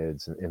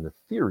pyramids and the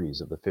theories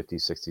of the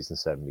 50s, 60s,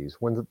 and 70s,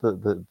 when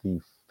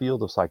the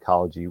field of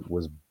psychology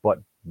was but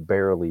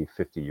barely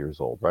 50 years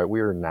old, right?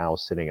 We are now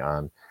sitting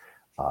on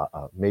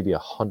maybe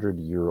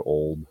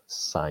 100-year-old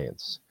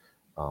science,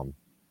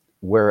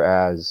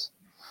 whereas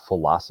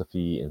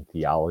philosophy and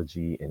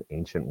theology and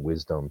ancient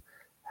wisdom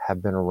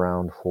have been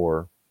around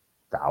for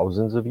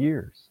thousands of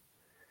years.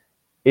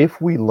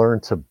 If we learn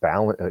to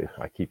balance,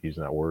 I keep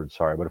using that word,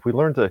 sorry, but if we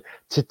learn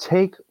to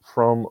take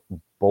from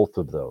both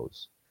of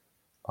those,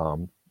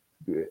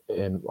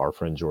 and our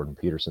friend Jordan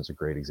Peterson's a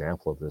great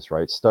example of this,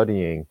 right?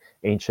 Studying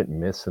ancient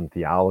myths and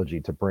theology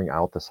to bring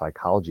out the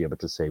psychology of it,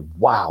 to say,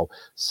 wow,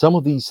 some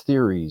of these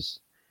theories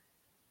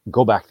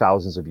go back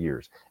thousands of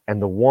years.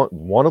 And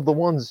one of the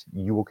ones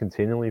you will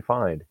continually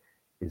find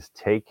is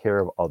take care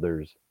of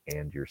others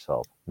and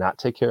yourself. Not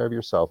take care of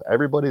yourself.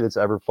 Everybody that's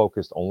ever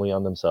focused only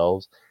on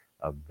themselves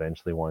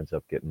eventually winds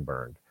up getting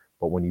burned.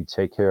 But when you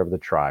take care of the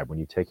tribe, when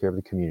you take care of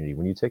the community,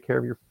 when you take care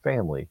of your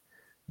family,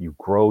 you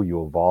grow,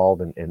 you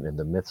evolve, and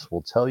the myths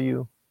will tell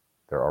you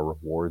there are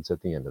rewards at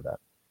the end of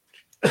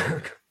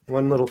that.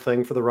 One little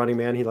thing for the running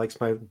man, he likes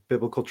my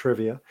biblical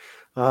trivia.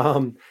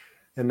 And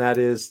that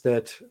is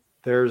that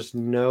there's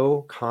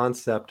no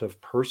concept of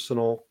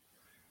personal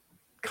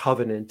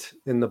covenant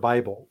in the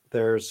Bible.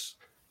 There's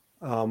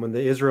when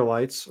the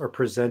Israelites are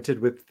presented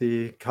with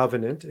the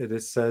covenant,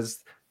 it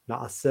says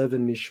Na'aseh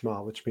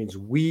v'nishma, which means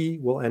we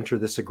will enter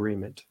this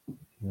agreement.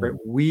 Right?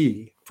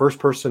 We, first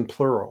person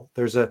plural.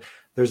 There's a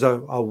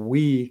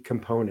we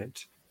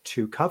component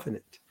to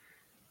covenant.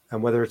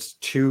 And whether it's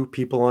two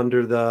people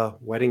under the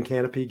wedding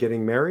canopy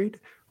getting married,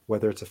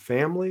 whether it's a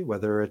family,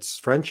 whether it's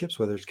friendships,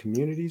 whether it's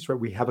communities, right?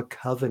 We have a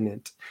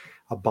covenant,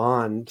 a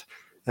bond,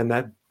 and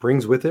that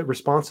brings with it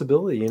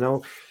responsibility.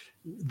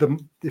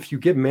 If you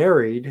get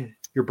married,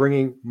 you're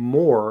bringing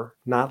more,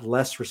 not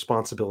less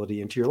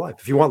responsibility into your life.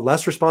 If you want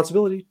less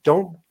responsibility,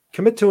 don't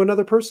commit to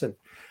another person.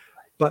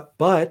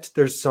 But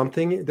there's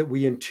something that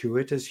we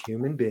intuit as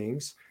human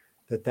beings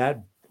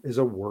that is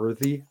a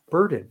worthy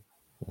burden.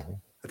 Mhm.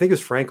 I think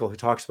it's Frankel who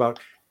talks about,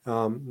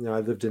 I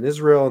lived in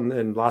Israel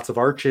and lots of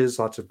arches,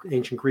 lots of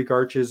ancient Greek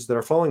arches that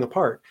are falling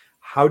apart.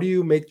 How do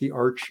you make the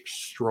arch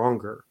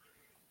stronger?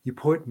 You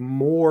put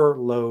more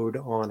load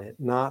on it,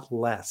 not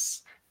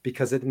less,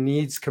 because it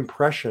needs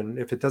compression.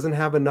 If it doesn't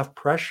have enough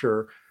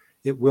pressure,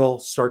 it will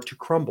start to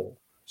crumble.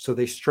 So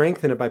they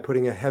strengthen it by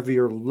putting a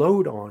heavier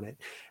load on it.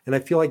 And I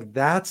feel like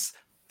that's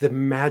the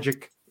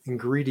magic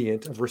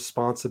ingredient of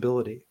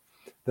responsibility.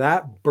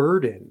 That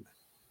burden,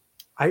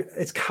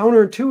 it's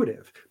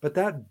counterintuitive, but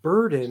that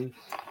burden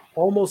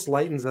almost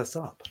lightens us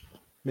up,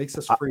 makes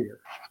us freer.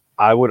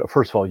 I would,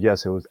 first of all,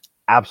 yes, it was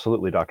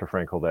absolutely Dr.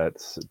 Frankel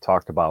that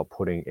talked about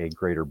putting a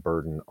greater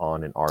burden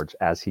on an arch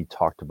as he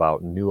talked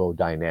about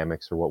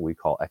nuodynamics, or what we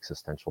call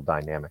existential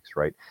dynamics,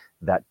 right?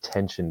 That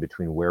tension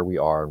between where we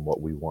are and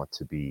what we want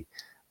to be.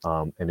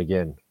 And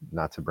again,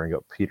 not to bring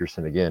up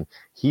Peterson again,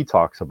 he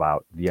talks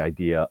about the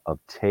idea of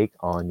take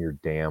on your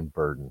damn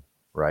burden,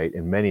 right?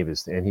 And many of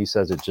his, and he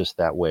says it just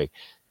that way.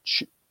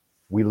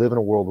 We live in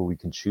a world where we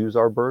can choose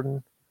our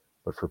burden,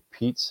 but for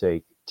Pete's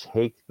sake,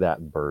 take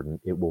that burden.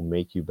 It will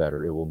make you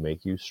better. It will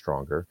make you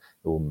stronger.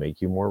 It will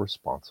make you more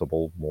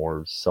responsible,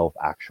 more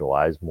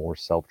self-actualized, more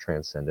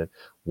self-transcendent.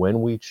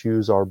 When we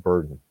choose our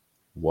burden,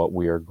 what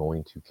we are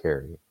going to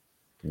carry,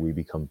 we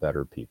become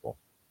better people,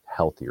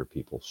 healthier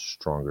people,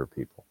 stronger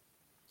people.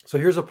 So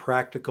here's a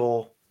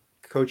practical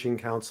coaching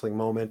counseling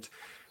moment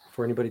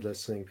for anybody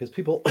listening, because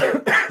people,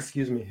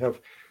 excuse me,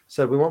 have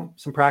said we want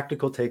some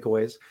practical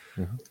takeaways.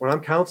 Mhm. When I'm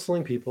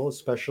counseling people,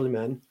 especially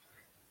men,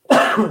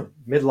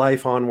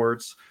 midlife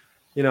onwards,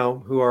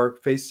 who are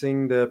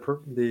facing the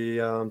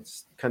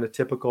kind of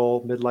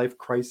typical midlife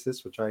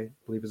crisis, which I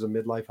believe is a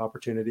midlife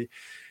opportunity,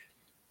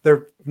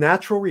 their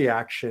natural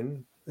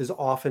reaction is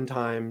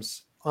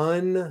oftentimes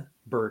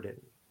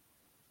unburden.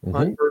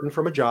 Mhm. Unburdened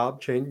from a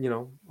job change,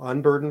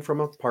 unburdened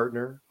from a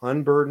partner,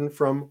 unburdened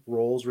from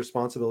roles,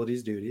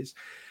 responsibilities, duties.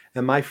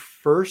 And my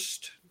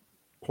first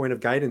point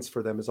of guidance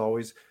for them is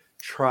always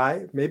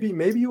try, maybe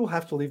you will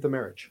have to leave the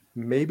marriage.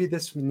 Maybe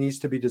this needs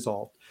to be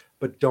dissolved,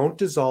 but don't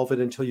dissolve it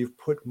until you've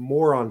put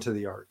more onto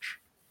the arch,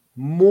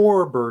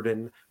 more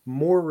burden,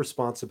 more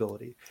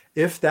responsibility.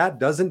 If that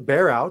doesn't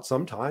bear out,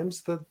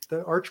 sometimes the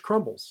arch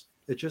crumbles.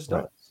 It just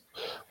does. Right.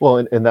 Well,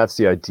 and that's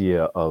the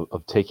idea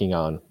of taking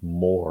on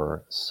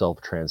more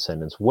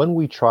self-transcendence. When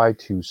we try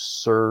to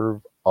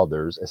serve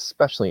others,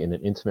 especially in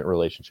an intimate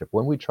relationship,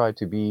 when we try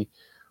to be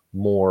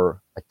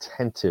more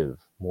attentive,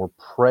 more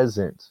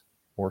present,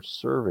 more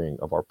serving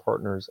of our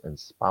partners and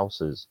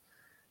spouses,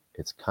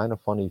 it's kind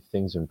of funny,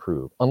 things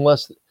improve.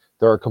 Unless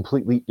there are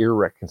completely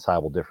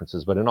irreconcilable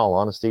differences. But in all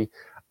honesty,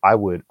 I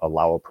would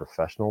allow a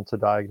professional to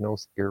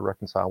diagnose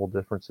irreconcilable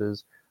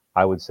differences.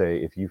 I would say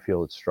if you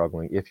feel it's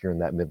struggling, if you're in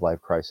that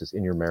midlife crisis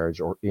in your marriage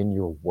or in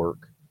your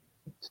work,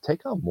 to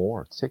take on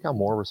more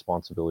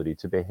responsibility,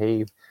 to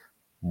behave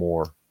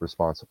more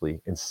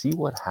responsibly and see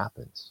what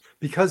happens.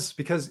 Because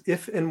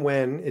if and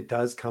when it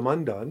does come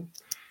undone,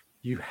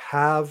 you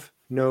have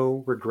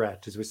no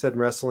regret. As we said in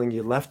wrestling,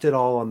 you left it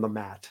all on the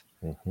mat.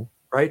 Mm-hmm.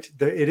 Right?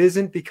 It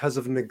isn't because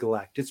of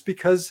neglect. It's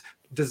because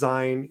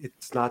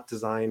it's not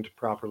designed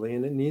properly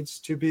and it needs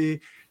to be,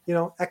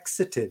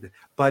 exited.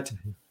 But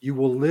Mm-hmm. you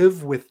will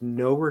live with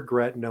no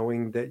regret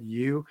knowing that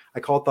I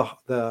call it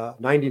the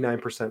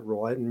 99%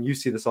 rule. And you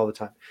see this all the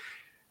time.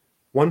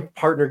 One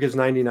partner gives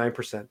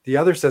 99%. The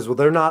other says, well,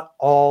 they're not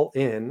all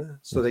in.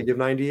 So they give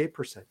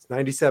 98%,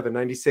 97,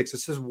 96.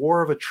 It's this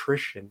war of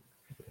attrition.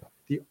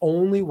 The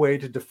only way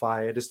to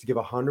defy it is to give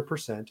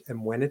 100%.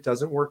 And when it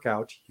doesn't work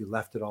out, you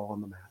left it all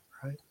on the mat.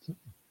 Right.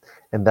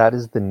 And that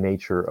is the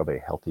nature of a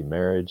healthy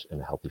marriage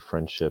and a healthy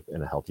friendship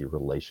and a healthy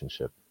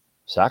relationship.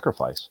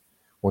 Sacrifice.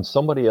 When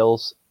somebody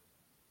else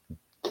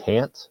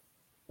can't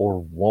or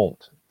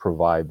won't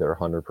provide their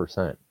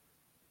 100%,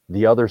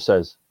 the other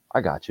says,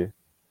 I got you.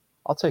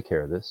 I'll take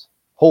care of this.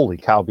 Holy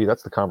cow, B,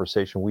 that's the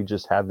conversation we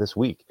just had this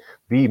week.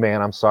 B,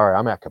 man, I'm sorry,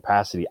 I'm at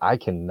capacity. I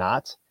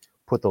cannot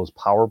put those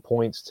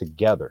PowerPoints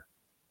together.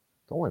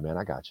 Don't worry, man,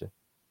 I got you.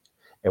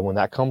 And when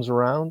that comes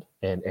around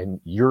and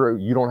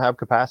you don't have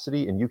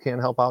capacity and you can't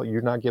help out,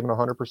 you're not giving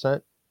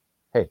 100%,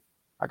 hey,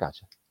 I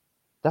got you.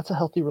 That's a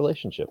healthy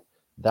relationship.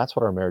 That's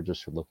what our marriages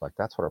should look like.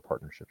 That's what our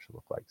partnership should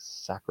look like.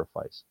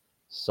 Sacrifice,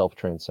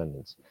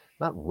 self-transcendence,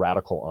 not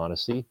radical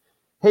honesty.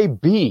 Hey,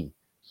 B,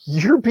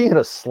 you're being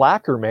a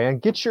slacker, man.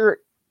 Get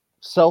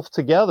yourself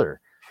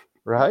together,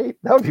 right?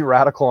 That would be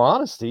radical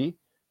honesty.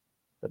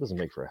 That doesn't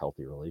make for a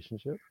healthy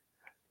relationship.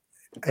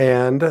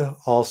 And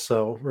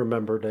also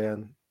remember,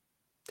 Dan,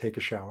 take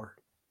a shower.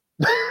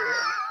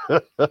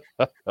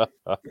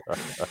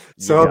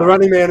 So the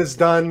running man is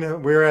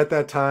done. We're at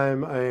that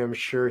time. I am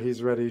sure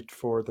he's ready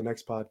for the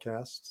next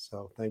podcast.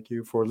 So thank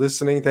you for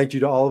listening. Thank you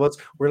to all of us.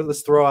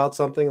 Let's throw out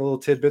something, a little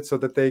tidbit, so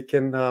that they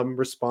can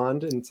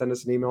respond and send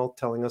us an email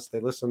telling us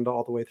they listened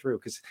all the way through,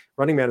 because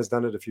Running Man has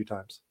done it a few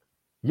times.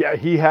 Yeah,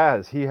 he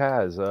has. He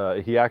has.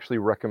 He actually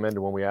recommended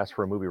when we asked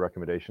for a movie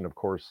recommendation, of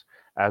course,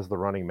 as The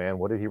Running Man.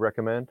 What did he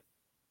recommend?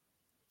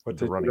 What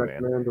The did you Running Man.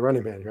 recommend? The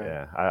Running Man, right?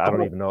 Yeah, I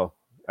don't even know.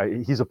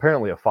 He's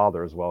apparently a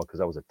father as well because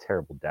that was a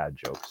terrible dad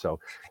joke. So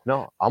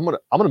no, I'm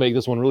gonna make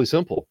this one really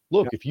simple.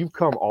 Look, Yeah. if you've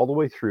come all the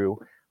way through,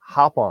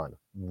 hop on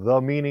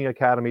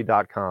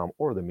themeaningacademy.com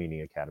or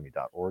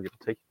themeaningacademy.org.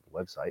 It'll take you to the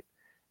website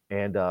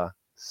and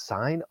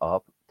sign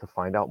up to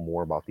find out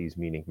more about these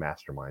meaning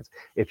masterminds.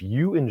 If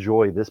you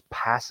enjoy this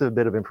passive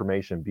bit of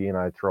information B and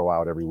I throw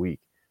out every week,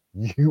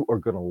 you are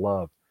gonna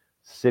love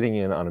sitting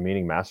in on a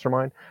meaning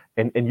mastermind.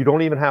 And you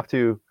don't even have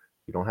to.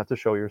 You don't have to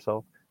show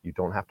yourself. You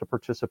don't have to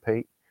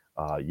participate.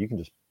 You can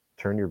just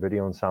turn your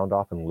video and sound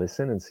off and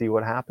listen and see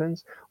what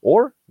happens.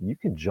 Or you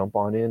can jump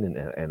on in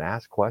and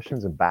ask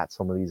questions and bat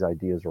some of these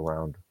ideas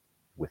around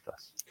with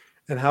us.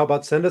 And how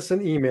about send us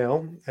an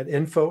email at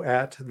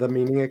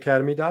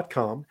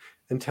info@themeaningacademy.com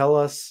and tell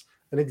us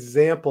an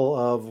example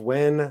of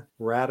when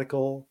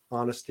radical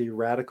honesty,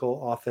 radical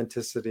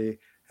authenticity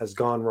has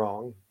gone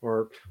wrong,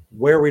 or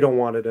where we don't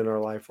want it in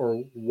our life, or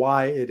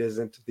why it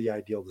isn't the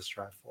ideal to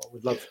strive for.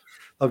 We'd love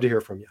to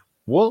hear from you.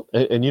 Well,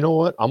 and you know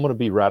what? I'm going to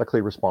be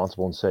radically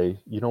responsible and say,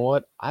 you know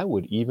what? I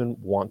would even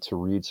want to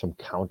read some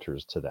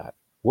counters to that.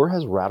 Where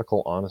has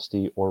radical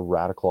honesty or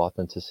radical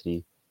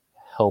authenticity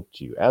helped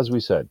you? As we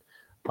said,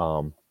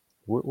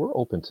 we're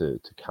open to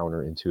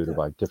counterintuitive,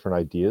 like different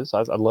ideas.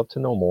 I'd love to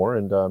know more,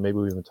 and maybe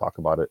we even talk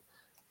about it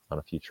on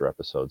a future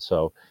episode.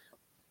 So,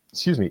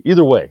 excuse me.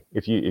 Either way,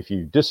 if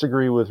you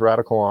disagree with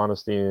radical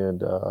honesty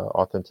and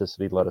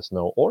authenticity, let us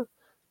know, or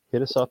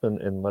hit us up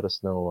and let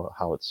us know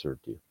how it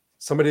served you.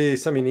 Somebody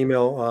sent me an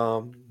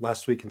email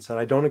last week and said,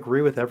 I don't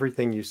agree with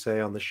everything you say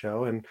on the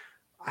show. And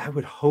I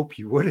would hope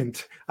you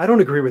wouldn't. I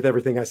don't agree with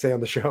everything I say on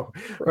the show,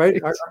 right?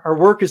 Our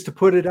work is to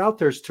put it out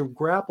there, is to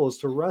grapple, is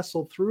to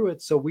wrestle through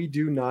it. So we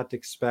do not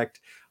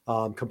expect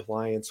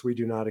compliance. We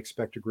do not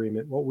expect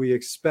agreement. What we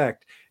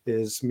expect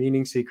is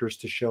meaning seekers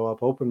to show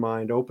up, open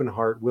mind, open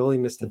heart,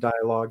 willingness to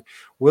dialogue,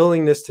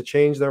 willingness to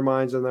change their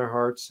minds and their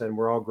hearts. And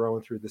we're all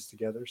growing through this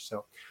together.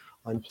 So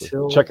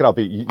check it out.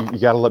 You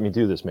got to let me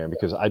do this, man,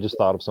 because I just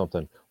thought of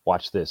something.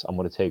 Watch this. I'm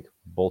going to take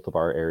both of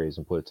our areas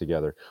and put it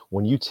together.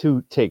 When you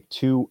take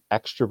two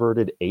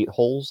extroverted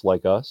 8-holes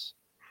like us,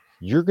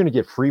 you're going to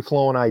get free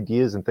flowing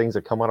ideas and things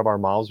that come out of our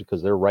mouths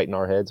because they're right in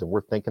our heads and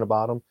we're thinking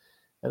about them.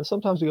 And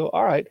sometimes we go,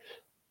 all right.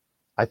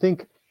 I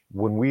think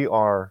when we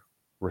are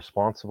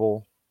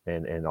responsible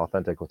and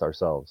authentic with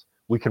ourselves,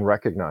 we can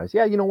recognize,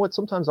 yeah, you know what?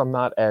 Sometimes I'm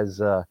not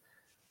as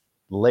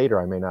later.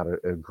 I may not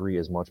agree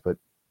as much, but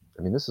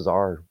I mean, this is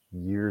our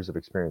years of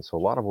experience. So a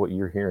lot of what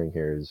you're hearing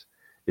here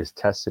is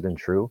tested and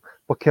true,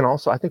 but can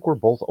also, I think we're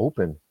both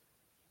open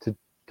to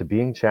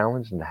being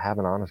challenged and to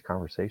having honest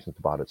conversations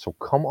about it. So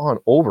come on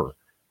over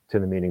to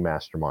the Meaning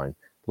Mastermind.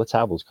 Let's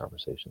have those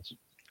conversations.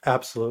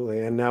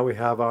 Absolutely. And now we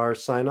have our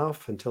sign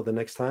off. Until the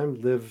next time,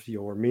 live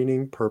your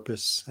meaning,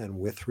 purpose, and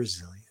with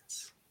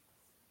resilience.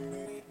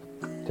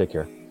 Take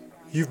care.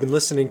 You've been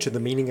listening to the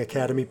Meaning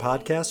Academy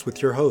podcast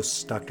with your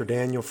hosts, Dr.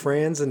 Daniel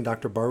Franz and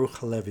Dr. Baruch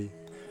Halevi.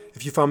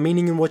 If you found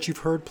meaning in what you've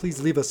heard,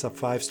 please leave us a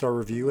 5-star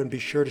review and be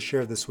sure to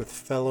share this with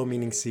fellow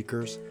meaning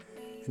seekers.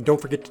 And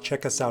don't forget to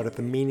check us out at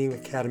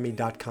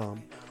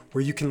themeaningacademy.com,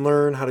 where you can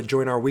learn how to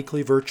join our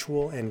weekly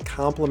virtual and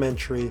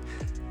complimentary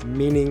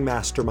meaning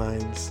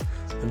masterminds.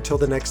 Until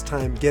the next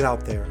time, get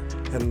out there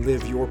and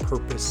live your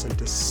purpose and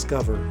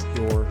discover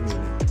your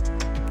meaning.